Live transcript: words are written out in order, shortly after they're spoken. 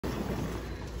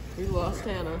We lost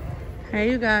Hannah.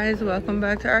 Hey you guys, welcome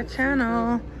back to our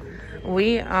channel.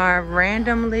 We are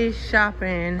randomly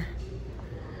shopping.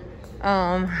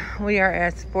 We are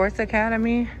at Sports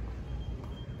Academy.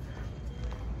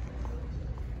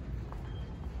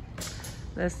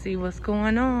 Let's see what's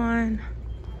going on.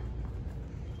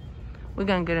 We're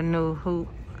gonna get a new hoop.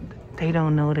 They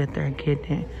don't know that they're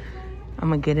getting it. I'm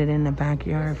gonna get it in the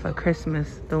backyard for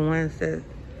Christmas. The ones that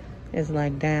is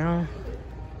like down.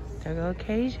 There go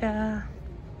Kasia.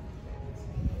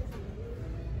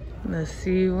 Let's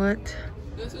see what.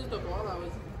 This is the ball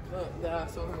that I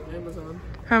saw on Amazon.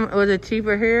 Was it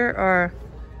cheaper here or?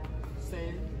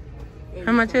 Same.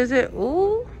 How much is it?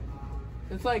 Ooh.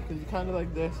 It's like kind of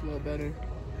like this, a little better.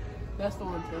 That's the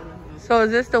one. So is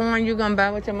this the one you gonna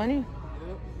buy with your money?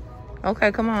 Yep.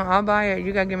 Okay, come on, I'll buy it.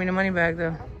 You gotta give me the money back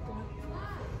though.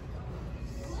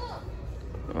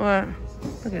 What?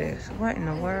 Look at this. What in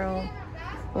the world?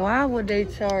 Why would they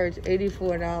charge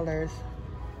 $84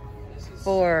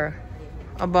 for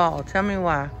a ball? Tell me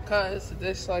why. Cause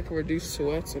this like reduced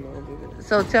sweats and all of it.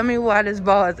 So tell me why this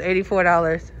ball is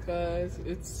 $84. Cause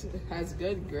it has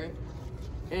good grip,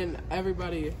 and I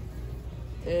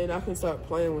can start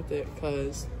playing with it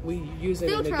because we use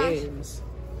it in the games.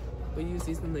 We use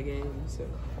these in the games. So.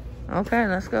 Okay,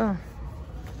 let's go.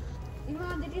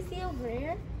 Mom, did you see over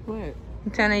there? What?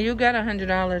 Tana, you got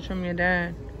 $100 from your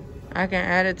dad. I can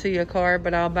add it to your card,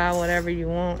 but I'll buy whatever you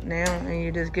want now, and you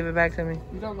just give it back to me.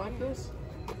 You don't like this?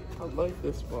 I like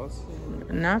this, boss.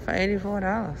 Not for $84.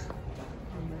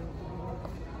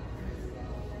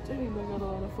 Dang, they got a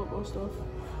lot of football stuff.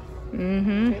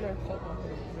 Mm-hmm.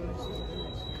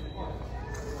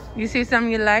 You see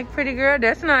something you like, pretty girl?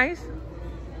 That's nice.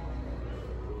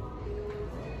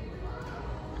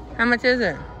 How much is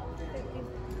it?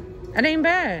 It ain't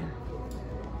bad.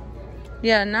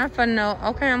 Yeah, not for no.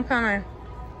 Okay, I'm coming.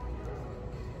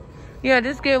 Yeah,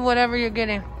 just get whatever you're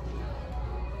getting.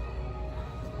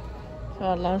 So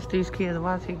I lost these kids.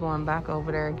 Why is he going back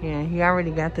over there again? He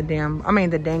already got the dang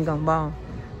ball.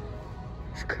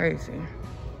 It's crazy.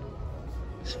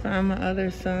 Let's find my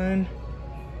other son.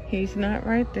 He's not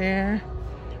right there.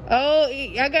 Oh,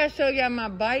 I gotta show y'all my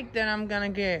bike that I'm gonna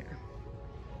get.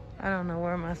 I don't know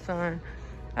where my son.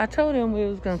 I told him we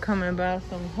was gonna come and buy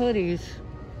some hoodies.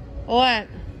 What?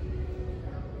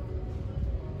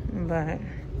 But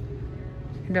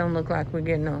it don't look like we're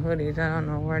getting no hoodies. I don't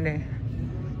know where they.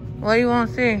 What do you want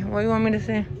to see? What do you want me to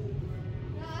see?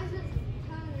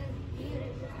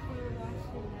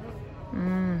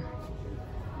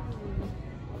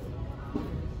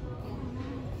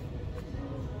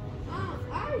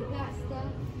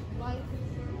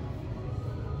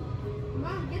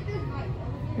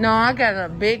 No, I got a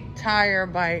big tire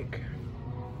bike.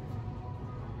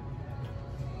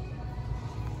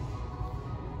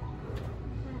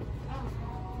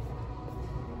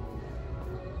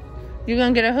 You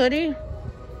gonna get a hoodie? Huh?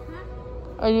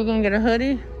 Are you gonna get a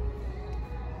hoodie?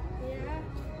 Yeah.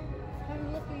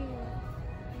 I'm looking.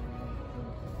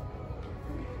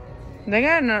 They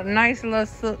got a nice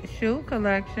little shoe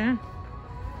collection.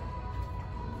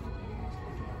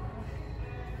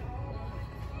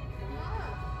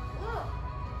 Look.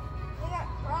 They got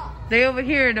Crocs. They over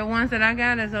here. The ones that I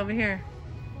got is over here.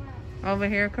 Over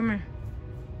here. Come here.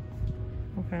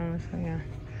 Okay, let's see. Yeah.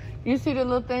 You see the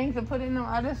little things to put in them?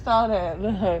 I just saw that.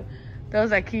 Look,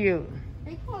 those are cute.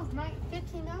 They cost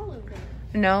 $15.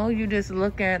 No, you just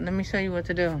look at. Let me show you what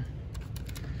to do.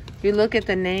 You look at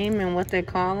the name and what they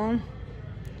call them.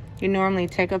 You normally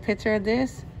take a picture of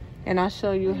this, and I'll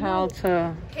show you how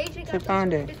to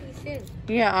find it.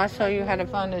 Yeah, I'll show you how to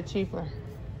find it cheaper.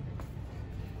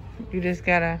 You just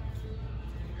gotta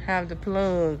have the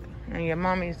plug, and your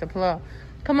mommy's the plug.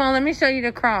 Come on, let me show you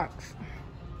the Crocs.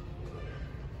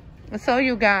 So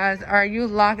you guys, are you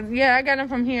locked? Yeah, I got them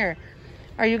from here.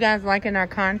 Are you guys liking our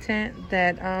content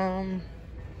that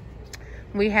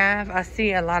we have? I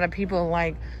see a lot of people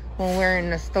like when we're in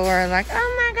the store like,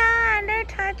 oh my God, they're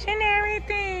touching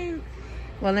everything.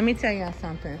 Well, let me tell y'all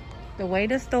something. The way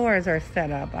the stores are set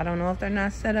up, I don't know if they're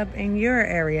not set up in your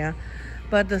area,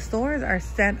 but the stores are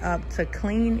set up to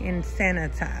clean and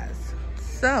sanitize.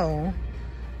 So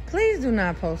please do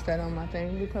not post that on my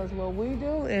thing, because what we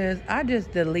do is I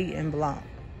just delete and block.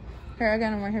 Here, I got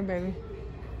them right here, baby.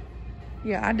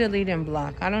 Yeah, I delete and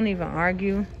block. I don't even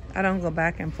argue. I don't go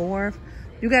back and forth.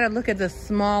 You got to look at the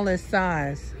smallest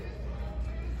size.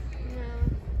 No,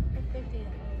 they're $50.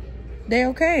 They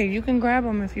okay. You can grab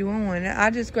them if you want one. I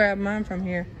just grabbed mine from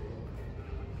here.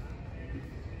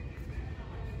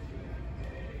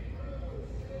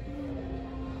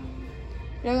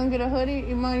 Y'all gonna get a hoodie?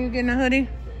 Mom, you getting a hoodie?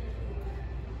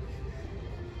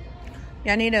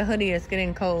 Y'all need a hoodie. It's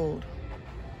getting cold.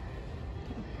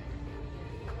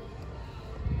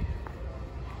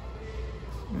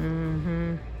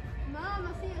 Mom,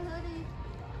 I see a hoodie.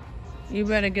 You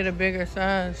better get a bigger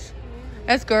size.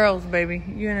 That's girls, baby.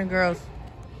 You're in the girls.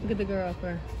 Look at the girl up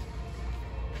there.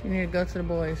 You need to go to the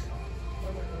boys.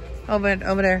 Over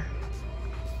there.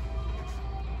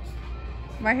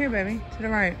 Right here, baby. To the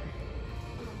right.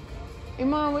 Hey,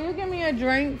 Mom, will you give me a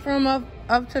drink from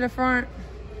up to the front?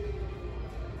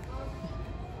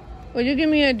 Will you give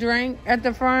me a drink at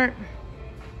the front?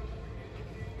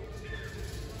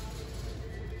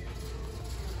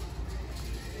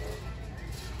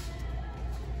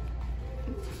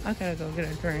 I gotta go get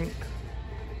a drink.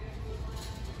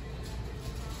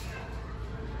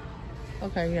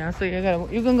 Okay, yeah, so you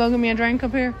can go get me a drink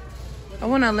up here? I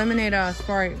want a lemonade or a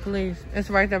Sprite, please. It's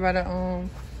right there by the,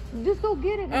 just go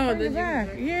get it. Oh, the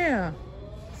back. Yeah.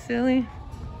 Silly.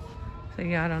 So,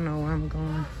 yeah, I don't know where I'm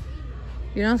going.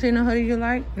 You don't see no hoodie you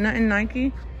like? Nothing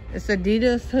Nike? It's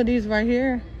Adidas hoodies right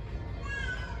here.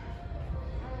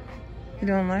 You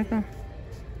don't like them?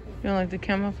 You don't like the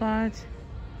camouflage?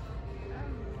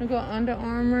 You go Under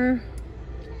Armour.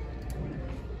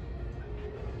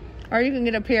 Or you can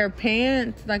get a pair of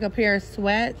pants, like a pair of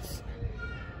sweats.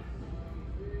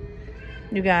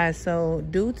 You guys, so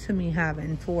due to me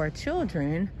having 4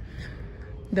 children,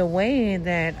 the way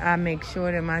that I make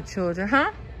sure that my children,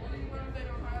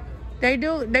 They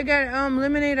do. They got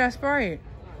lemonade or Sprite.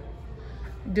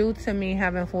 Due to me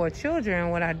having 4 children,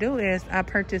 what I do is I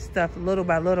purchase stuff little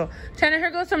by little. Tanner,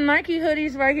 here goes some Nike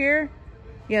hoodies right here.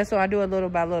 Yeah, so I do it little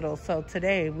by little. So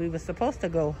today we were supposed to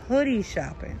go hoodie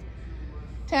shopping.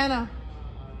 Tanner,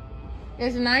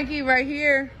 it's Nike right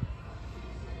here.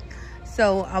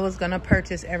 So I was gonna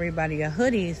purchase everybody a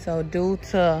hoodie. So due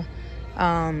to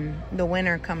the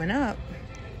winter coming up,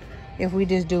 if we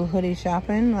just do hoodie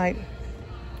shopping like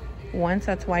once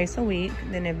or twice a week,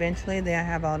 then eventually they'll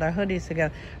have all their hoodies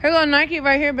together. Here go Nike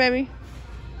right here, baby.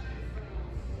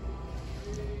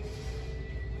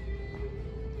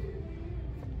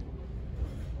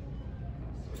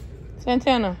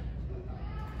 Santana,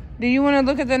 do you want to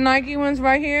look at the Nike ones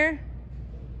right here?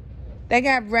 They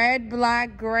got red,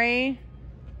 black, gray.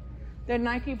 They're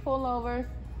Nike pullovers.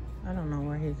 I don't know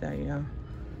where he's at, y'all.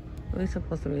 We're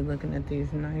supposed to be looking at these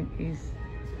Nikes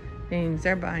things.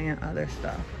 They're buying other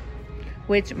stuff.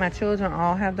 Which my children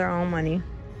all have their own money.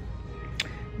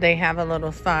 They have a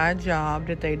little side job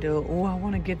that they do. Oh, I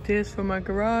want to get this for my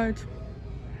garage.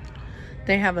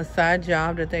 They have a side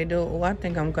job that they do. Oh, I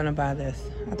think I'm going to buy this.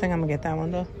 I think I'm going to get that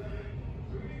one, though.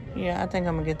 Yeah, I think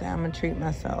I'm going to get that. I'm going to treat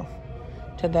myself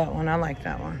to that one. I like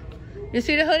that one. You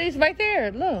see the hoodies right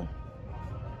there? Look.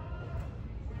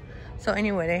 So,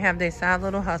 anyway, they have their side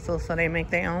little hustle, so they make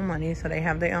their own money. So, they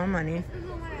have their own money.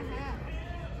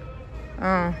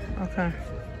 Oh, okay.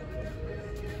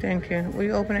 Thank you. Will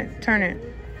you open it? Turn it.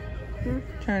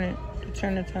 Turn it.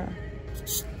 Turn the top.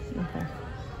 Okay.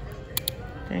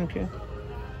 Thank you.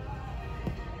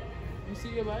 You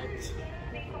see your bikes?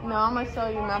 No, I'm gonna show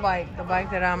you my bike. The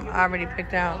bike that I already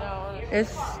picked out.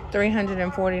 It's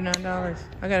 $349.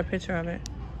 I got a picture of it.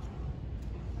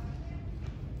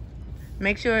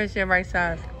 Make sure it's your right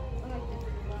size.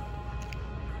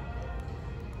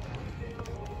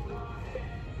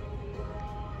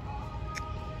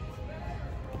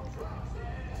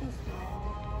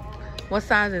 What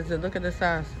size is it? Look at the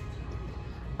size.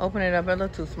 Open it up. It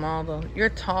looks too small though. You're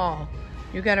tall.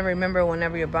 You got to remember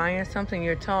whenever you're buying something,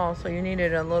 you're tall, so you need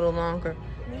it a little longer.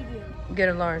 Medium. Get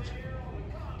a large.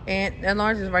 And that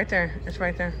large is right there. It's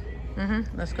right there.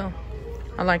 Let's go.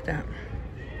 I like that.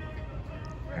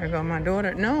 There go my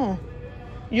daughter. No.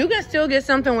 You can still get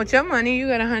something with your money. You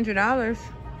got $100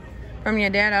 from your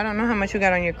dad. I don't know how much you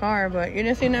got on your car, but you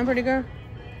didn't see that pretty girl?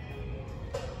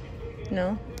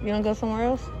 No? You don't go somewhere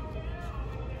else?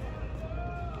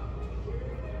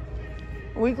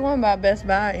 We going by Best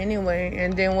Buy anyway,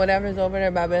 and then whatever's over there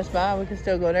by Best Buy, we can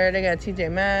still go there. They got TJ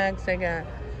Maxx, they got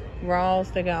Ross,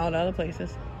 they got all the other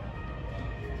places.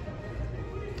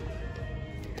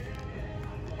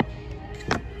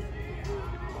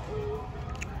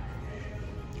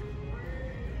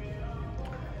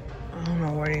 I don't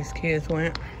know where these kids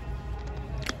went.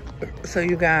 So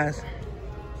you guys,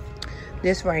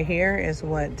 this right here is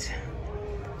what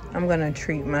I'm gonna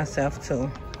treat myself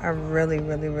to. I really,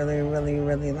 really, really, really,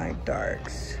 really like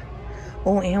darks.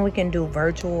 Oh, and we can do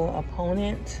virtual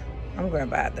opponent. I'm gonna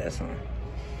buy this one.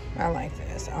 I like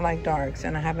this. I like darks,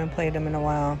 and I haven't played them in a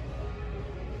while.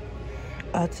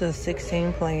 Up to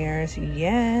 16 players.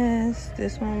 Yes,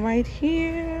 this one right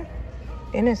here.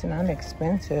 And it's not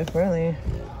expensive, really.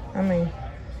 I mean,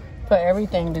 for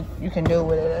everything that you can do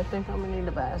with it. I think I'm gonna need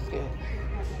a basket.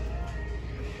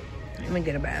 Let me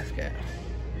get a basket.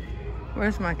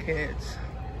 Where's my kids?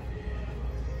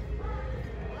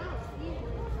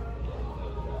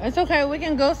 It's okay, we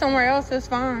can go somewhere else, it's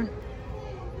fine.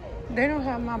 They don't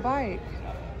have my bike.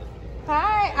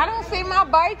 Hi, I don't see my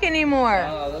bike anymore.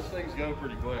 Those things go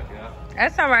pretty quick, yeah.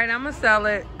 That's all right, I'm gonna sell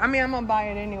it. I mean, I'm gonna buy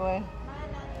it anyway.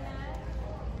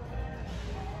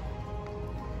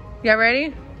 Y'all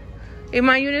ready?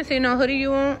 Iman, you didn't see no hoodie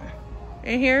you want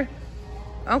in here?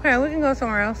 Okay, we can go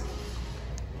somewhere else.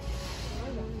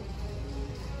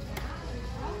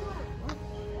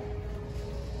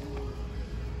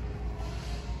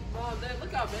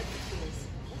 Look how big this is.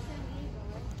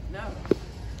 No.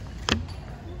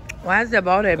 Why is that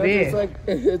ball that big?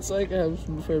 It's like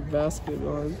for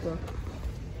basketball and stuff.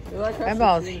 Like that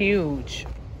ball's huge.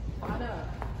 I know.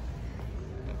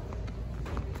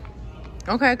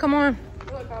 Okay, come on.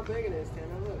 Look how big it is,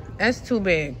 Tanner. Look. That's too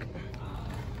big.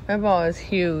 That ball is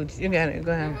huge. You got it.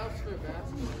 Go ahead.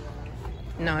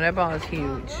 No, that ball is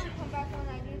huge.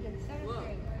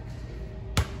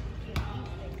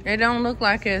 It don't look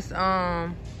like it's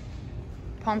pumped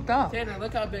up. Tanner,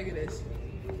 look how big it is.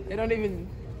 They don't even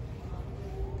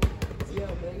see how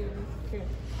big it is. Here.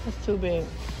 It's too big.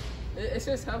 It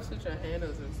just helps with your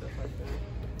handles and stuff like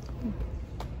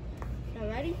that. You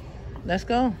ready? Let's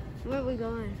go. Where are we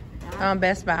going?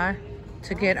 Best Buy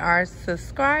to get our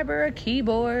subscriber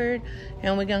keyboard,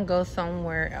 and we're gonna go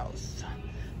somewhere else.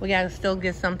 We gotta still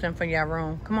get something for your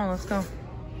room. Come on, let's go.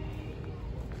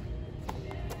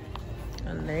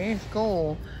 Let's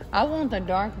go. I want the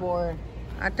dartboard.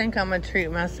 I think I'm gonna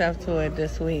treat myself to it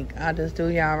this week. I'll just do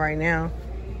y'all right now,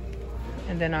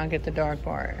 and then I'll get the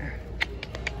dartboard.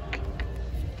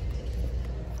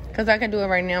 Cause I can do it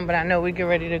right now, but I know we get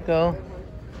ready to go.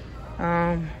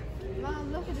 Mom,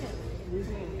 look at it.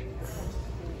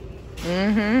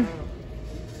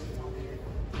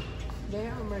 They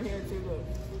have them right here too,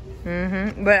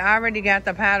 look. But I already got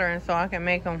the pattern, so I can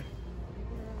make them.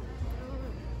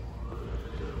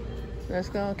 Let's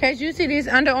go. Case, you see these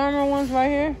Under Armour ones right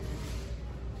here?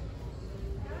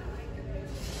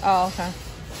 Oh, okay.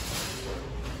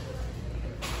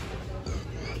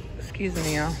 Excuse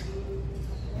me, y'all.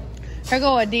 Here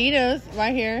go Adidas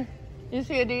right here. You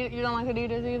see Adidas? You don't like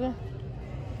Adidas either?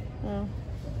 Oh.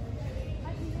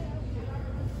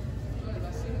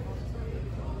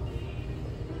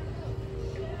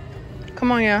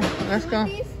 Come on, y'all. Let's go.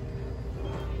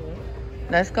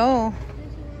 Let's go.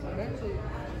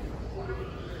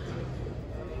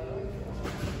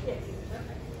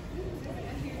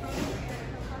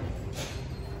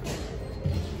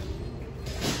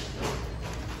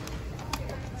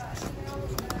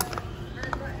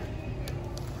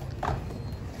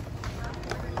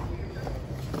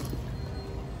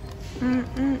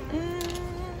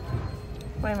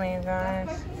 Wait a minute, guys.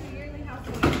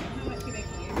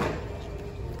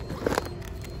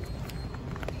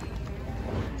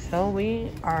 So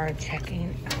we are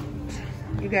checking out.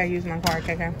 You gotta use my card,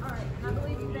 KK.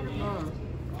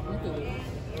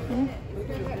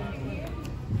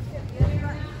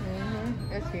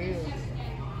 That's huge.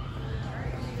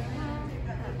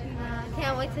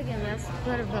 Can't wait to get this.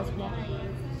 Go to Best Buy.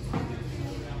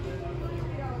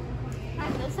 I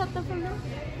get something from them?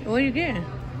 What are you getting?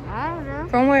 I don't know.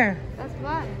 From where? Best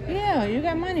Buy. Yeah, you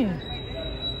got money.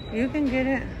 You can get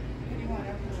it.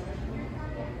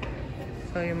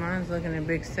 So your mom's looking at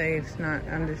big safes, not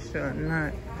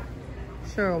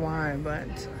sure why, but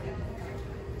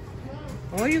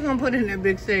what are you gonna put in that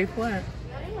big safe? What?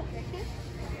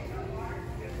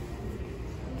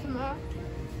 Tomorrow.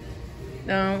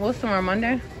 What's tomorrow,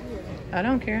 Monday? I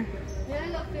don't care. You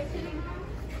wanna go fishing?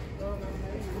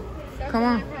 Come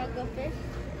on. Go fish?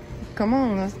 Come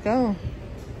on, let's go.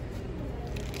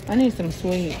 I need some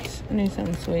sweets. I need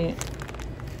something sweet.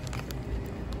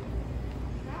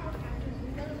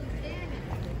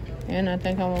 And I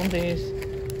think I want these.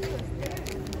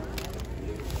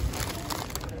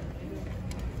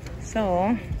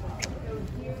 So,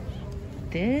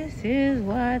 this is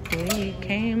what we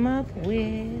came up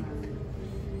with.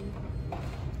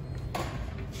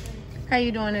 How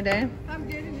you doing today? I'm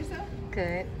good, and yourself?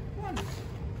 Good.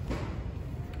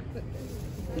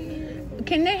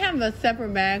 Can they have a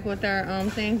separate bag with their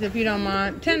things if you don't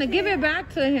mind? Tana, give it back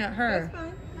to her. That's fine.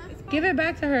 Give it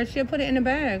back to her. She'll put it in the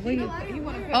bag. What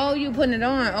you putting it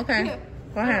on? Okay. Yeah.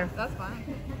 Go ahead. That's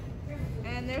fine.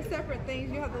 And they're separate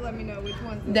things. You have to let me know which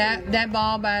ones. That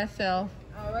ball by itself.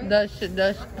 All right.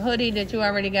 The hoodie that you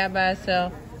already got by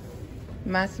itself.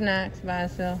 My snacks by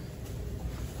itself.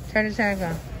 Turn the tag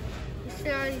on.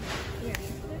 Yeah.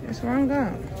 It's wrong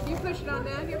up. You push it on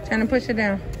down here. Trying to push it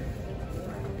down.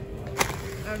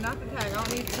 Oh, not the tag. I don't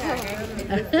need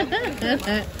the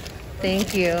tag.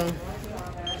 Thank you.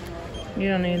 You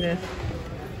don't need this.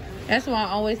 That's why I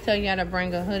always tell y'all to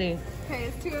bring a hoodie. Okay,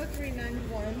 it's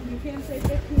 203.91. You can say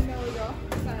 15 off.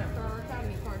 Sign up for our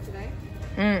Academy card today.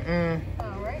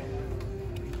 All right.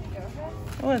 Go ahead.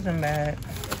 It wasn't bad.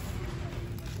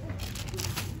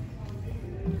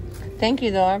 Thank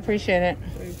you, though. I appreciate it.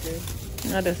 Thank you.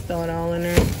 I'll just throw it all in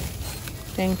there.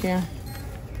 Thank you.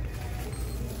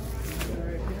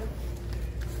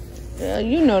 Yeah,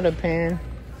 you know the pen.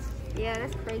 Yeah,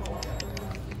 that's crazy.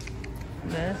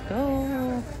 Let's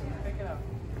go.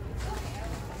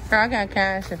 Girl, I got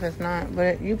cash if it's not,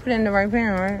 but you put it in the right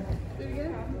pen, right?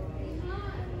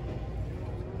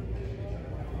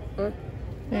 What?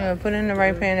 Yeah, put it in the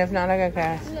right pen. If not, I got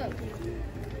cash. Look.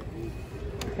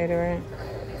 Okay, the right.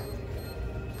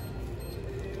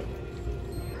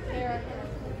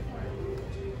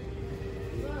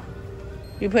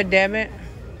 You put debit?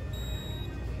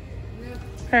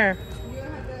 Here.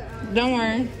 Don't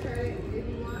worry.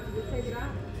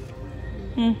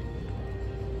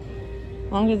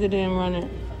 As long as it didn't run it. Do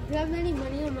you have any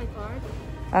money on my card?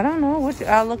 I don't know.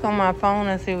 I'll look on my phone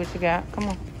and see what you got. Come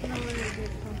on.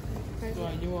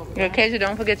 Yeah, Keisha,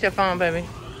 don't forget your phone, baby. I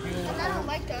don't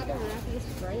like the other one. I can just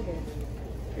write it.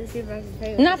 Let's see if I can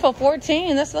pay it. Not for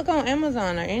 $14. Let's look on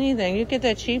Amazon or anything. You get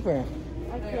that cheaper.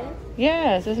 I can?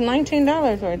 Yes, it's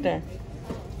 $19 right there.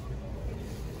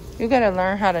 You gotta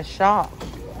learn how to shop.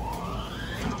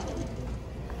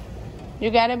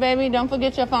 You got it, baby? Don't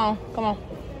forget your phone. Come on.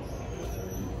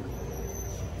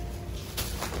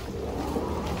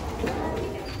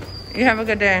 You have a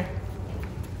good day.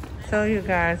 So you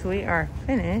guys, we are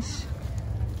finished.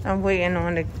 I'm waiting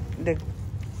on the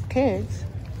kids.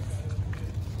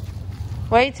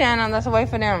 Wait, Tana, let's wait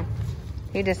for them.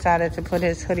 He decided to put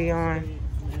his hoodie on.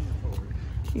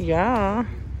 Yeah.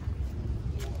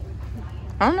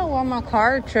 I don't know why my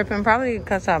card tripping. Probably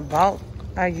because I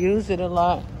used it a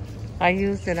lot. I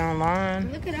used it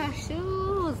online. Look at our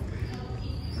shoes.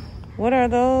 What are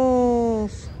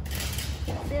those?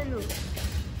 Sandals.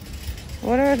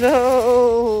 What are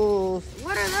those?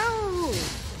 What are those?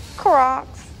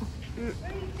 Crocs.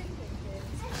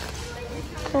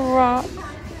 Crocs.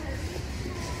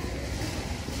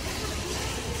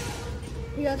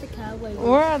 You got the cowboy ones.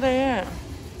 Where are they at?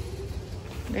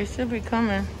 They should be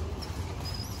coming.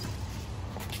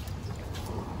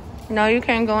 No, you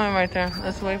can't go in right there.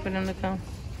 Let's wait for them to come.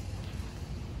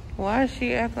 Why does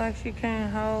she act like she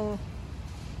can't hold?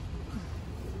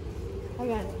 I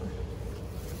got it.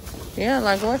 Yeah,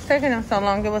 like what's taking them so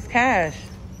long? It was cash.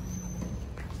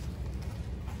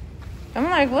 I'm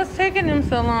like, what's taking them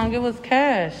so long? It was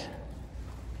cash.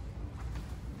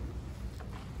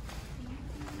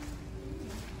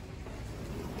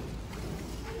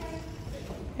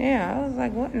 Yeah, I was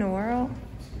like, what in the world?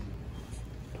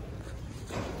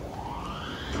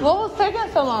 What was taking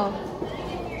so long?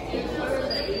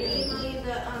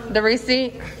 The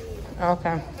receipt? Okay. But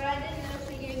I didn't know if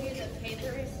she gave you the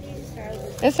paper receipt. So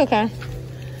It's okay.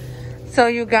 So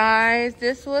you guys,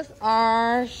 this was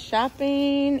our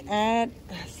shopping at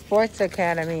Sports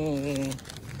Academy.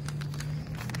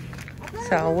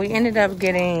 So we ended up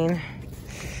getting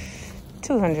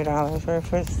 $200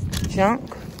 worth of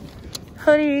junk.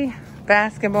 Hoodie,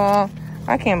 basketball.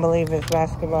 I can't believe his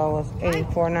basketball was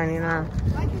 $84.99.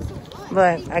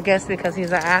 But I guess because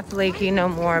he's an athlete, he know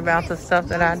more about the stuff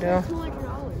that I do.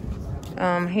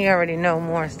 He already know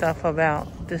more stuff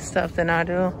about this stuff than I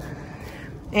do.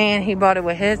 And he bought it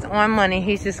with his own money.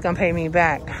 He's just going to pay me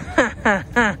back.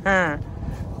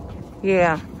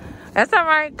 Yeah. That's all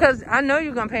right, because I know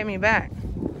you're going to pay me back.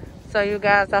 So, you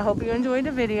guys, I hope you enjoyed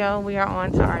the video. We are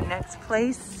on to our next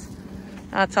place.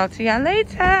 I'll talk to y'all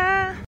later.